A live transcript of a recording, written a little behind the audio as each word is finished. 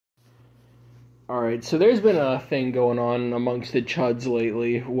Alright, so there's been a thing going on amongst the chuds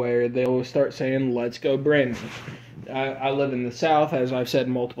lately where they'll start saying, let's go Brandon. I live in the South, as I've said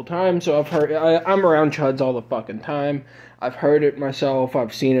multiple times, so I'm around chuds all the fucking time. I've heard it myself,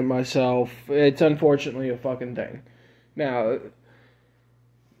 I've seen it myself. It's unfortunately a fucking thing. Now,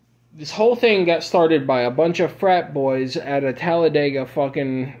 this whole thing got started by a bunch of frat boys at a Talladega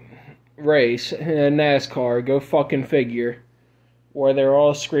fucking race in NASCAR, go fucking figure, where they're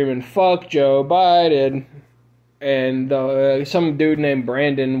all screaming, fuck Joe Biden, and some dude named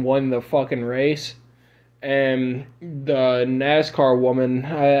Brandon won the fucking race, and the NASCAR woman,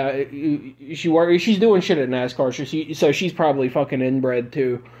 she's doing shit at NASCAR, so she's probably fucking inbred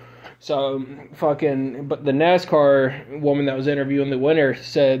too. So, but the NASCAR woman that was interviewing the winner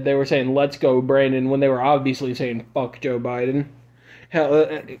said they were saying, let's go Brandon, when they were obviously saying, fuck Joe Biden.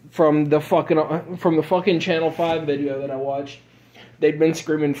 Hell, from the fucking Channel 5 video that I watched, they'd been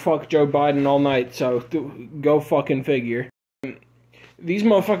screaming fuck Joe Biden all night, so go fucking figure. These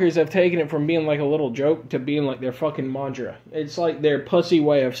motherfuckers have taken it from being like a little joke to being like their fucking mantra. It's like their pussy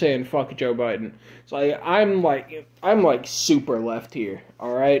way of saying fuck Joe Biden. It's like I'm like super left here,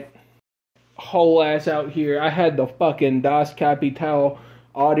 alright? Whole ass out here. I had the fucking Das Kapital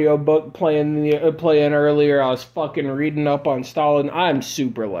audiobook playing earlier. I was fucking reading up on Stalin. I'm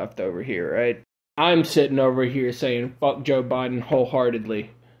super left over here, right? I'm sitting over here saying fuck Joe Biden wholeheartedly.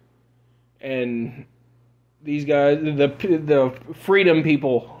 And these guys, the freedom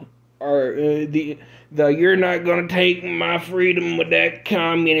people, are the you're not gonna take my freedom with that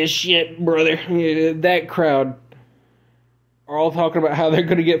communist shit, brother. That crowd are all talking about how they're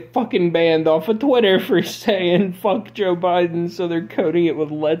gonna get fucking banned off of Twitter for saying fuck Joe Biden, so they're coding it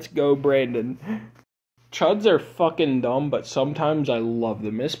with let's go Brandon. Chuds are fucking dumb, but sometimes I love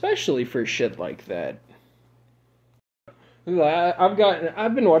them, especially for shit like that.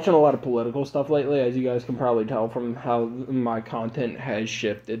 I've been watching a lot of political stuff lately, as you guys can probably tell from how my content has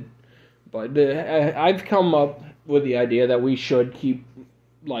shifted. But I've come up with the idea that we should keep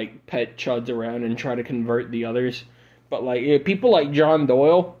like pet chuds around and try to convert the others. But like people like John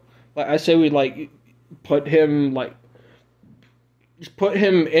Doyle, like I say, we like put him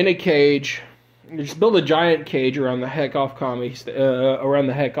in a cage. Just build a giant cage around the Heck Off Commie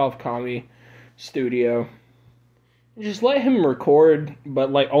studio. Just let him record, but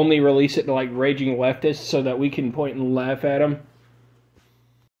like only release it to like raging leftists so that we can point and laugh at him.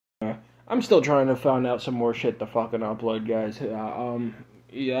 I'm still trying to find out some more shit to fucking upload, guys.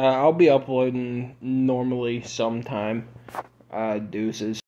 Yeah, I'll be uploading normally sometime. Deuces.